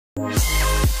Hello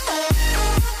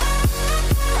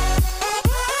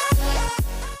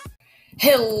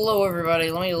everybody,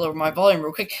 let me lower my volume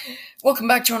real quick. Welcome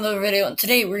back to another video, and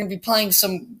today we're going to be playing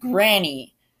some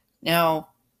Granny. Now,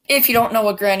 if you don't know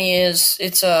what Granny is,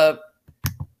 it's a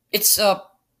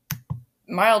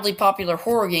mildly popular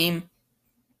horror game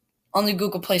on the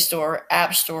Google Play Store,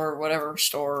 App Store, whatever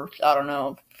store, I don't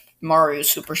know, Mario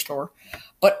Superstore.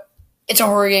 But it's a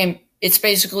horror game. It's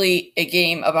basically a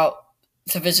game about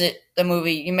to visit the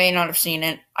movie. You may not have seen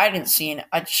it. I didn't see it.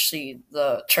 I just see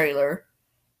the trailer.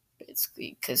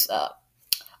 Basically, because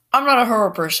I'm not a horror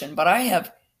person, but I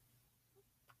have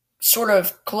sort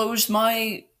of closed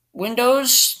my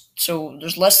windows so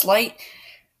there's less light.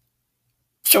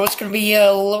 So it's going to be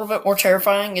a little bit more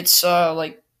terrifying. It's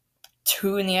like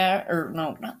 2 in the or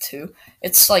no, not 2.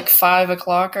 It's like 5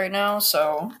 o'clock right now,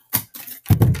 so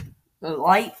the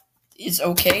light is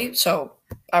okay, so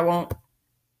I won't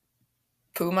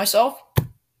poo myself.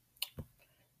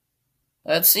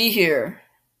 Let's see here.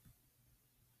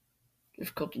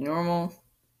 Difficulty normal.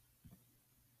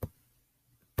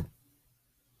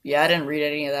 Yeah, I didn't read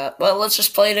any of that. But let's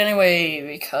just play it anyway,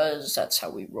 because that's how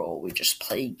we roll. We just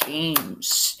play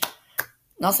games.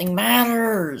 Nothing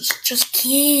matters. Just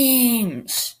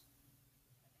games.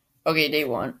 Okay, day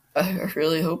 1. I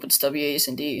really hope it's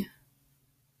WASD.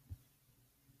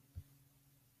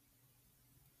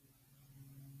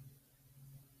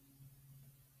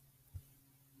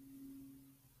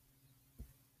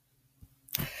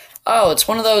 Oh, it's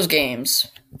one of those games.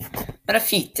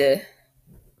 Benefite.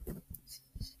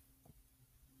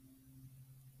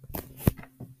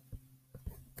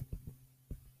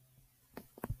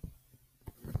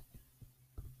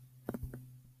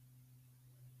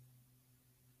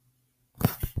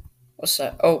 What's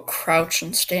that? Oh, crouch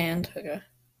and stand. Okay.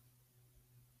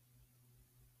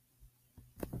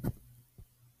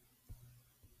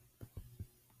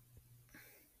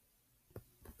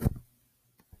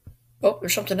 Oh,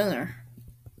 there's something in there.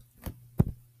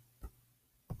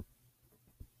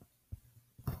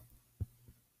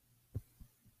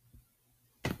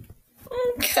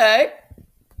 Okay.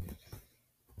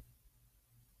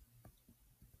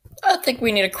 I think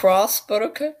we need a cross, but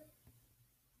okay.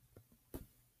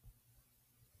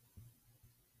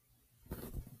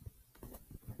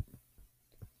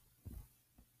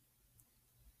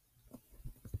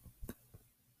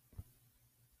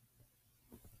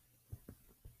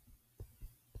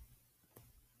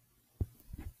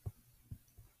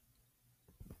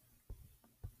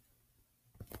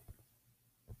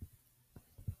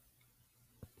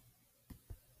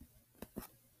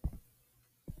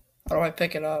 How do I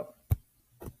pick it up?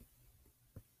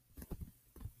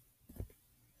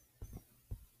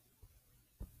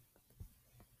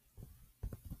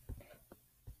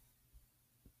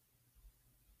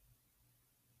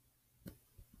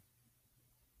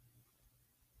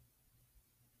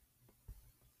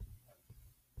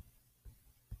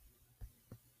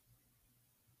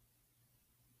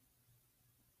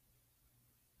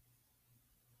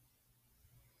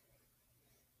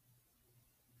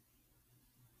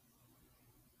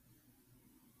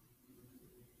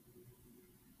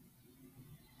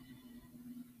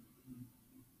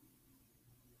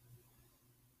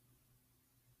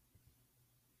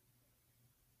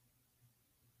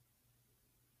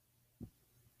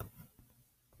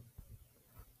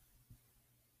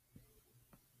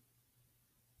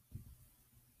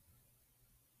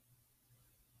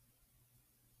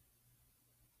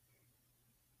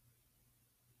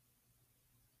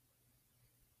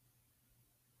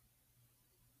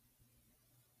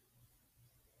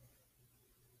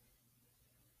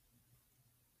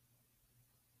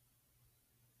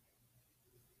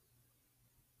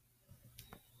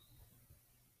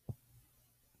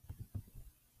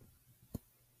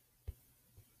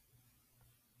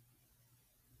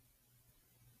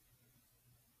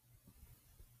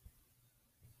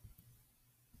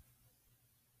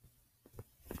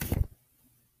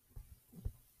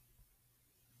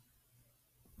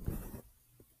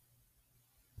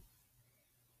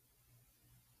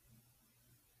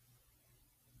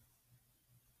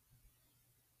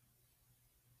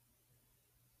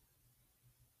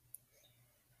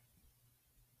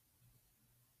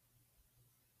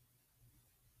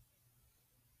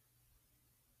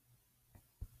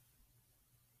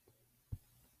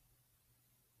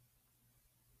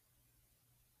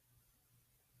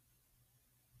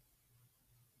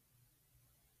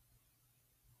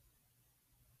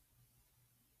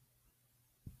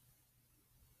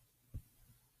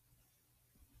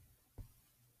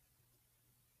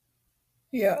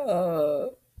 Yeah,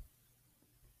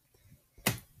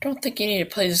 don't think you need to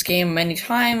play this game many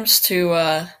times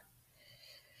to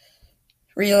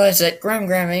realize that Graham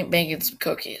Graham ain't baking some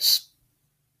cookies.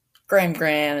 Graham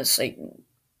Graham is Satan.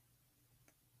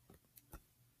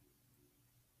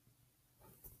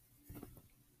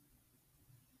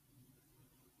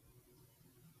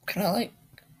 Can I, like,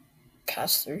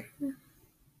 pass through?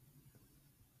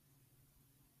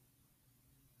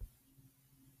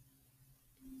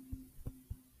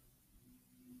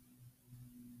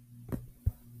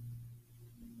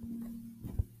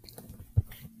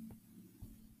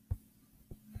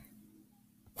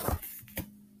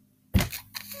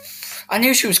 I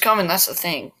knew she was coming, that's the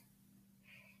thing.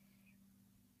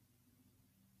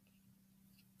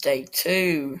 Day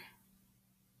 2.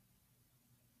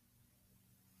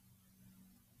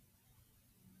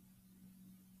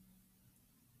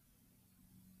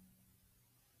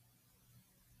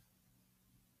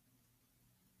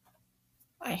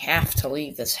 I have to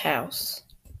leave this house.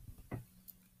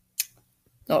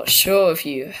 Not sure if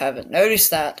you haven't noticed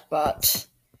that, but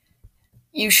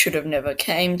you should have never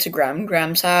came to Graham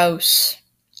Graham's house.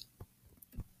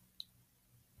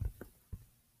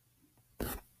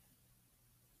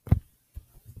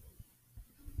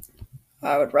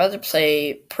 I would rather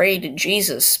Pray to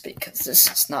Jesus because this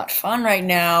is not fun right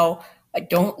now. I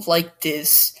don't like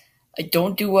this. I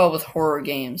don't do well with horror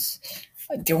games.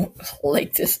 I don't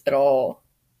like this at all.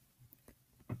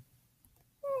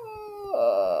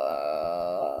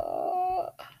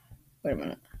 Wait a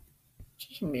minute. Is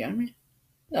there someone behind me?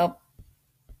 Nope.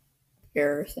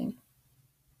 Error thing.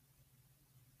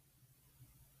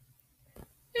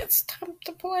 It's time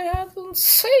to play hide and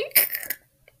seek.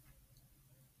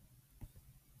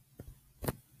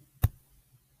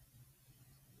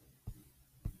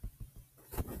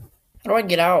 How do I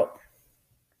get out?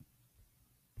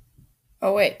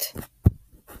 Oh, wait.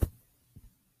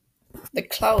 The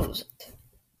closet.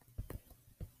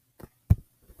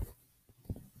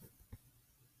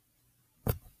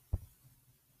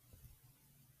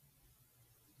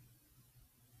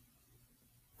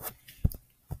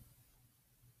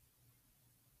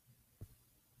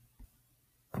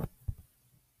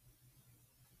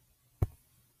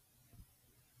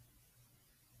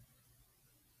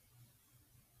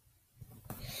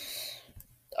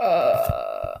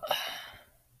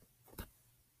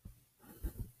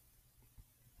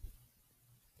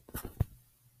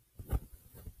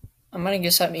 I'm gonna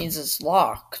guess that means it's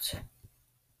locked.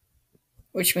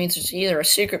 Which means there's either a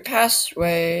secret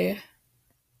passageway.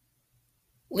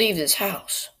 Leave this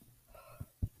house.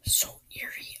 So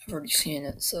eerie. I've already seen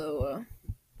it, so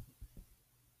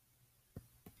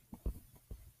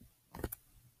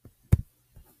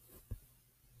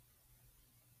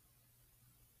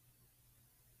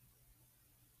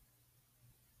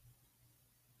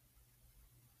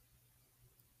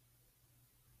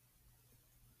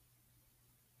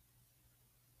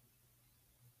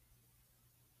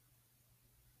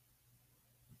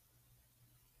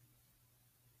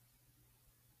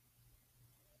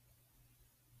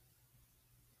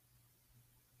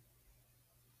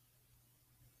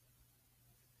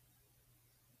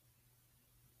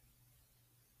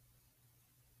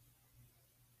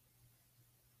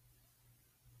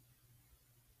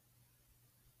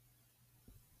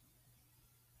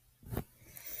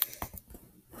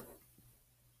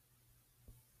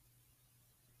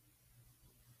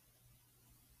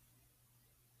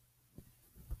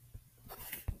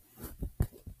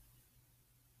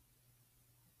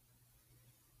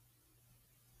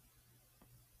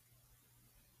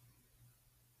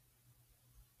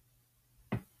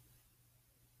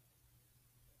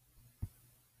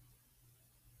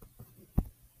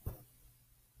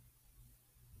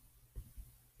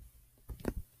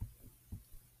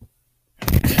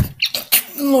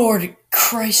Lord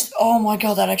Christ. Oh my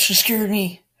god, that actually scared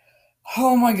me.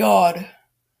 Oh my god.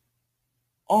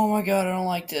 Oh my god, I don't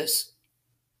like this.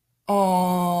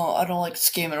 Oh, I don't like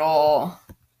this game at all.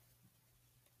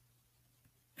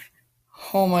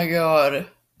 Oh my god.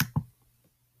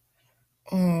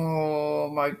 Oh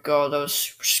my god, that was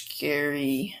super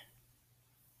scary.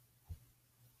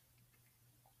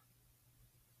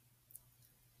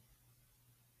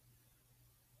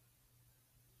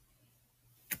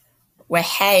 We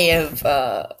have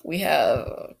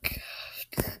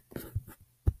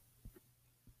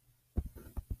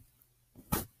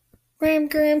Graham,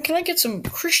 can I get some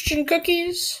Christian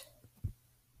cookies?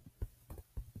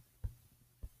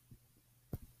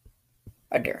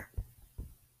 I dare.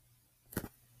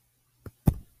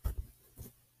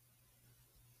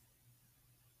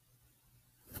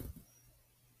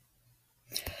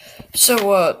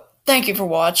 So, thank you for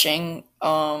watching.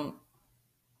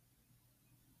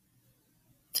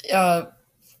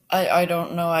 I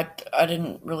don't know. I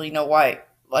didn't really know why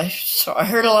So I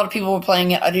heard a lot of people were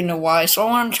playing it. I didn't know why, so I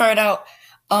want to try it out.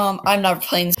 I'm not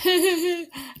playing.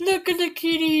 Look at the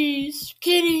kitties,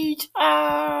 kitties!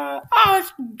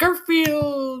 It's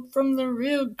Garfield from the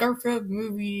real Garfield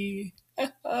movie.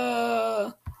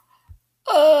 I'm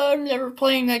never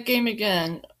playing that game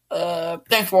again.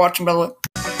 Thanks for watching, by the way.